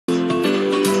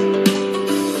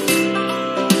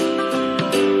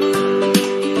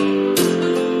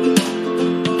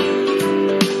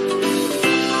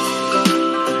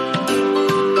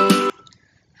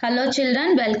Hello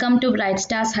children, welcome to Bright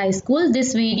Stars High School.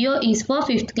 This video is for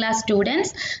 5th class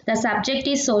students. The subject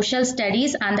is social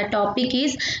studies and the topic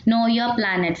is Know Your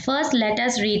Planet. First, let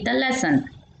us read the lesson.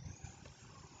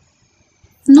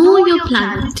 Know your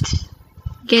planet.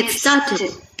 Get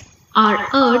started. Our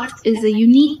Earth is a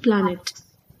unique planet.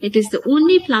 It is the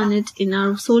only planet in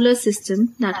our solar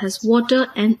system that has water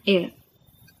and air.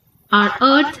 Our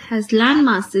Earth has land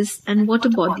masses and water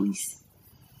bodies.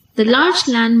 The large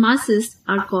land masses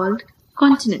are called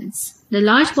continents. The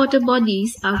large water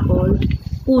bodies are called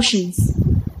oceans.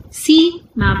 See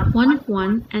map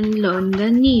 1.1 and learn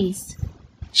their names.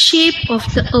 Shape of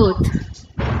the Earth.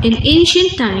 In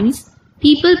ancient times,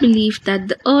 people believed that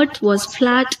the Earth was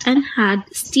flat and had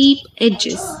steep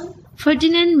edges.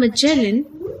 Ferdinand Magellan,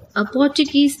 a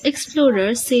Portuguese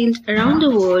explorer, sailed around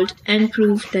the world and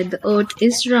proved that the Earth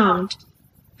is round.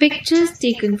 Pictures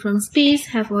taken from space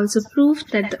have also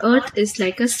proved that the Earth is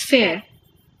like a sphere.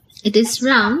 It is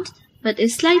round but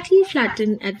is slightly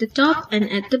flattened at the top and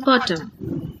at the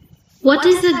bottom. What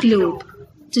is a globe?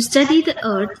 To study the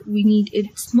Earth, we need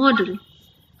its model.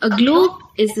 A globe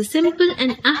is a simple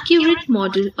and accurate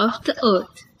model of the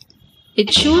Earth.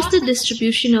 It shows the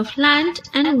distribution of land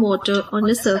and water on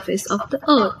the surface of the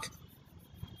Earth.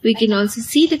 We can also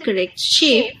see the correct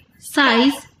shape,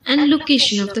 size, and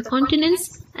location of the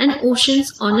continents and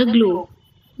oceans on a globe.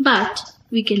 But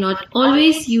we cannot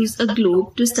always use a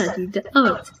globe to study the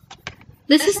Earth.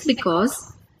 This is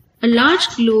because a large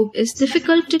globe is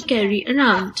difficult to carry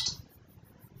around.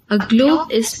 A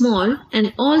globe is small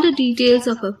and all the details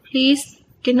of a place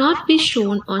cannot be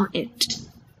shown on it.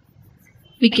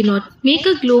 We cannot make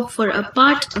a globe for a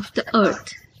part of the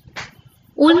Earth.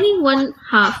 Only one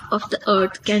half of the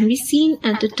Earth can be seen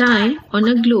at a time on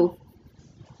a globe.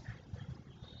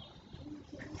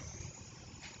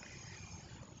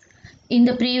 In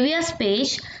the previous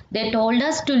page, they told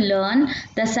us to learn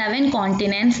the 7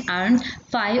 continents and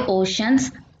 5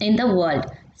 oceans in the world.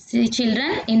 See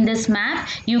children, in this map,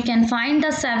 you can find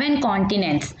the 7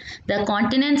 continents. The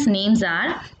continents' names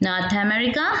are North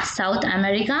America, South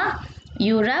America,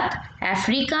 Europe,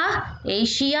 Africa,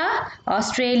 Asia,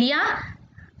 Australia,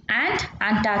 and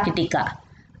Antarctica.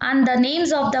 And the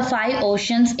names of the 5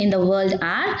 oceans in the world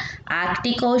are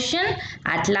Arctic Ocean,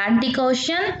 Atlantic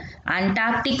Ocean,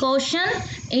 Antarctic Ocean,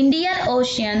 Indian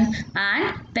Ocean,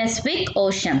 and Pacific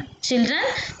Ocean. Children,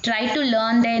 try to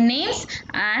learn their names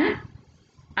and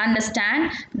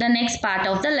understand the next part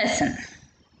of the lesson.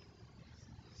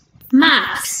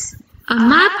 Maps. A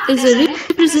map is a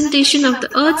representation of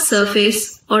the Earth's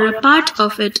surface or a part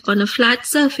of it on a flat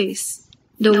surface.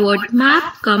 The word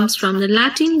map comes from the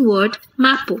Latin word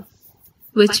mappo,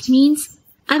 which means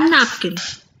a napkin.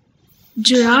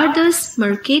 Gerardus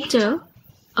Mercator,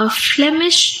 a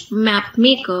Flemish map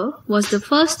maker, was the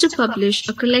first to publish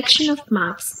a collection of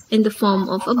maps in the form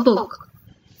of a book.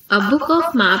 A book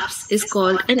of maps is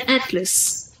called an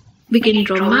atlas. We can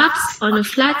draw maps on a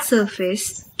flat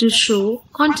surface to show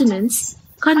continents,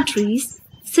 countries,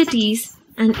 cities,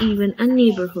 and even a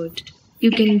neighborhood. You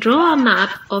can draw a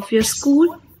map of your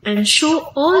school and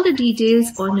show all the details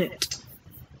on it.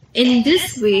 In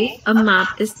this way, a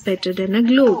map is better than a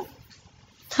globe.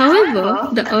 However,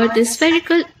 the Earth is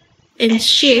spherical in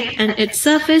shape and its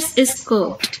surface is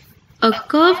curved. A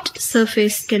curved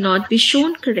surface cannot be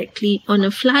shown correctly on a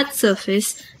flat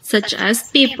surface such as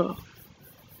paper.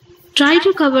 Try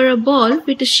to cover a ball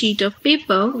with a sheet of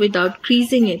paper without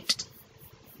creasing it.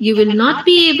 You will not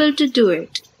be able to do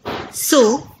it.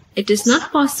 So, it is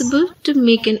not possible to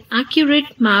make an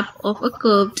accurate map of a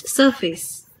curved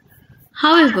surface.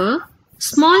 However,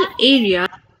 small area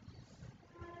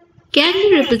can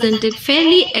be represented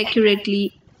fairly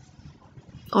accurately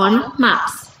on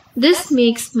maps. This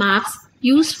makes maps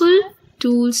useful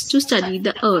tools to study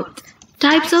the Earth.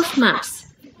 Types of maps.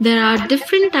 There are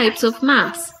different types of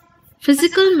maps.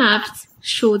 Physical maps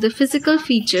show the physical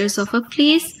features of a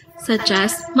place such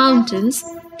as mountains,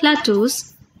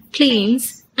 plateaus,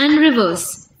 plains, and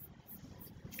rivers.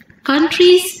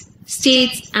 Countries,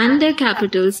 states, and their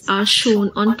capitals are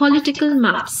shown on political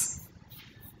maps.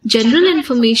 General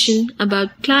information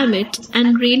about climate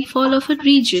and rainfall of a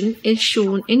region is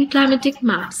shown in climatic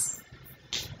maps.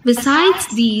 Besides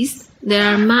these,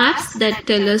 there are maps that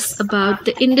tell us about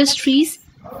the industries,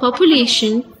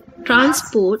 population,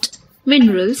 transport,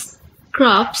 minerals,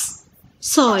 crops,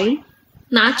 soil,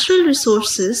 natural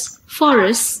resources,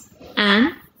 forests,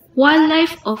 and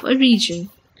wildlife of a region.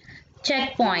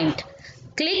 Checkpoint.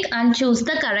 Click and choose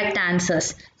the correct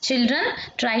answers. Children,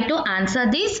 try to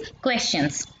answer these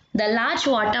questions. The large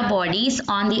water bodies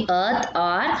on the earth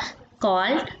are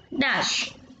called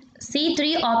dash. See,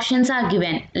 three options are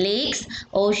given: lakes,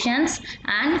 oceans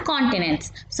and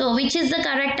continents. So which is the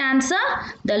correct answer?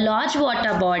 The large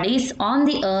water bodies on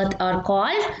the earth are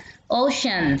called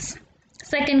oceans.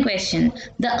 Second question.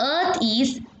 The earth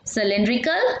is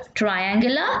cylindrical,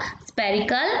 triangular,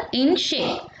 spherical in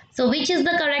shape. So which is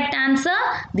the correct answer?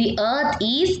 The earth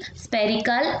is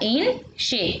spherical in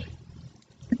shape.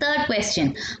 Third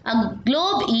question. A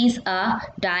globe is a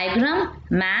diagram,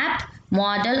 map,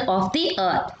 model of the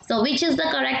earth. So which is the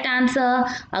correct answer?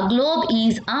 A globe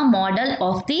is a model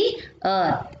of the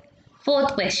earth.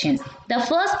 Fourth question. The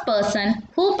first person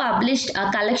who published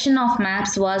a collection of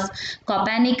maps was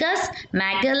Copernicus,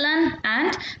 Magellan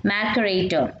and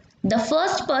Mercator. The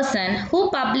first person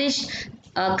who published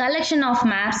a collection of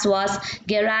maps was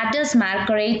Gerardus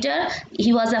Mercator.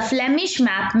 He was a Flemish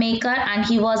map maker and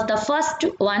he was the first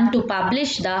one to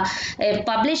publish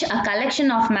a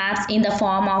collection of maps in the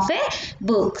form of a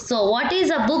book. So what is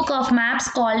a book of maps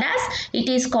called as? It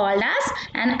is called as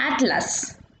an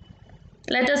atlas.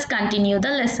 Let us continue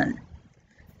the lesson.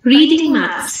 Reading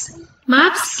maps.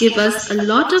 Maps give us a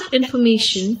lot of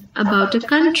information about a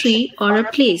country or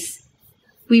a place.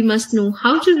 We must know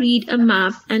how to read a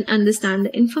map and understand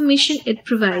the information it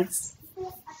provides.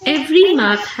 Every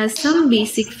map has some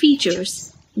basic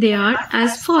features. They are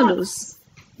as follows.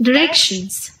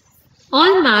 Directions.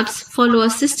 All maps follow a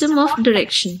system of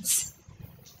directions.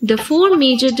 The four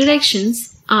major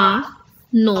directions are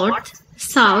north,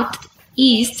 south,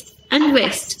 east and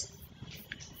west.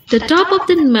 The top of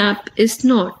the map is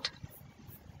north.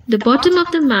 The bottom of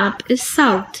the map is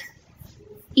south.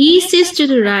 East is to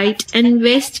the right and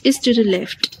west is to the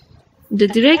left. The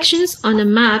directions on a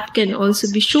map can also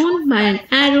be shown by an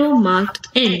arrow marked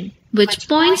N, which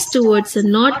points towards the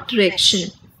north direction.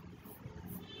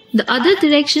 The other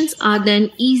directions are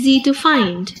then easy to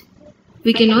find.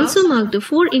 We can also mark the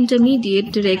four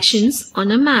intermediate directions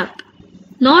on a map.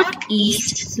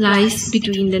 Northeast lies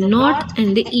between the north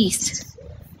and the east.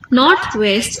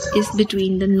 Northwest is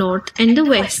between the north and the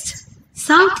west.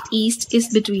 Southeast is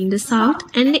between the south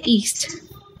and the east.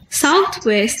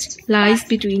 Southwest lies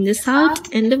between the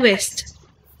south and the west.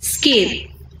 Scale.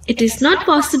 It is not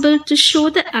possible to show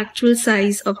the actual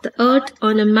size of the earth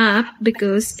on a map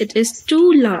because it is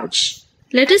too large.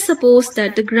 Let us suppose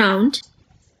that the ground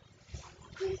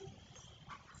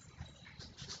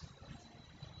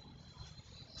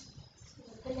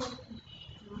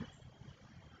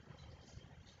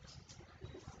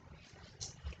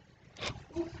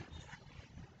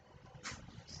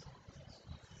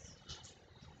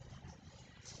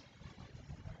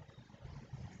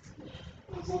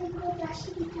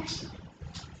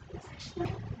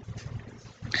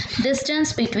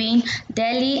Distance between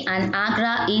Delhi and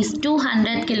Agra is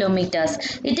 200 kilometers.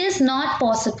 It is not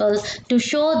possible to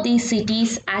show these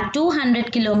cities at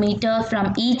 200 kilometers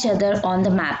from each other on the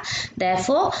map.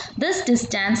 Therefore, this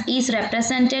distance is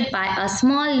represented by a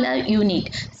smaller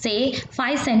unit, say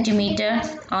 5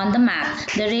 centimeters on the map.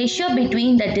 The ratio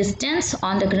between the distance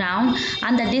on the ground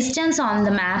and the distance on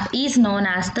the map is known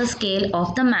as the scale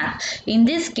of the map. In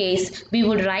this case, we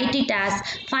would write it as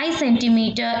 5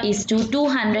 centimeters is to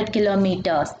 200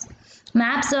 kilometers.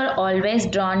 Maps are always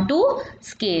drawn to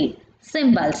scale.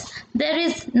 Symbols. There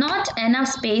is not enough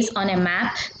space on a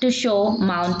map to show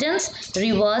mountains,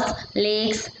 rivers,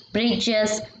 lakes,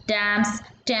 bridges, dams,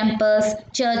 temples,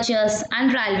 churches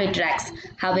and railway tracks.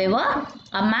 However,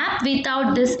 a map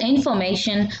without this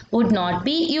information would not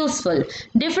be useful.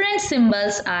 Different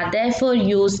symbols are therefore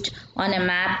used on a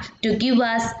map to give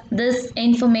us this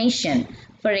information.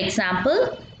 For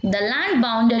example, the land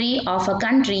boundary of a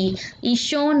country is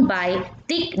shown by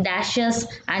thick dashes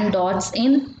and dots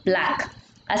in black.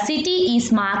 A city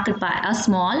is marked by a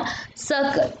small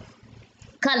circle.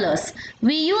 Colors.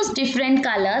 We use different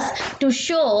colors to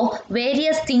show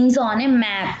various things on a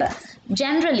map.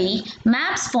 Generally,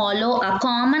 maps follow a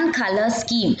common color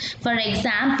scheme. For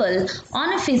example,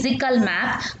 on a physical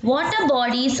map, water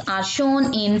bodies are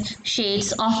shown in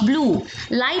shades of blue.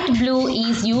 Light blue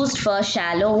is used for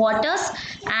shallow waters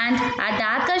and a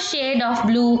darker shade of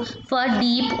blue for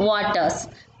deep waters.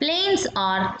 Plains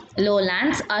or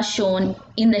lowlands are shown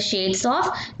in the shades of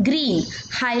green.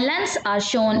 Highlands are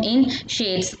shown in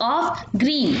shades of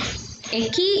green. A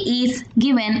key is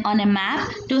given on a map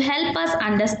to help us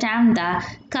understand the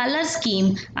color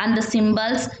scheme and the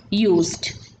symbols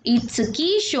used. Its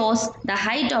key shows the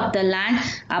height of the land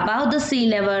above the sea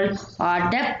level or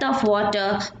depth of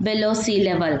water below sea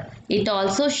level. It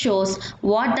also shows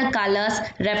what the colors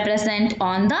represent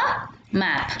on the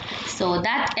map. So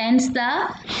that ends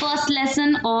the first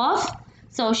lesson of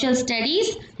Social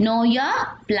Studies, Know Your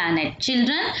Planet.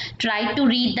 Children, try to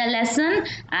read the lesson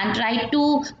and try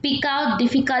to pick out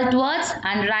difficult words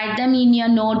and write them in your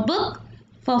notebook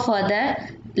for further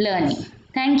learning.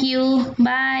 Thank you.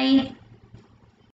 Bye.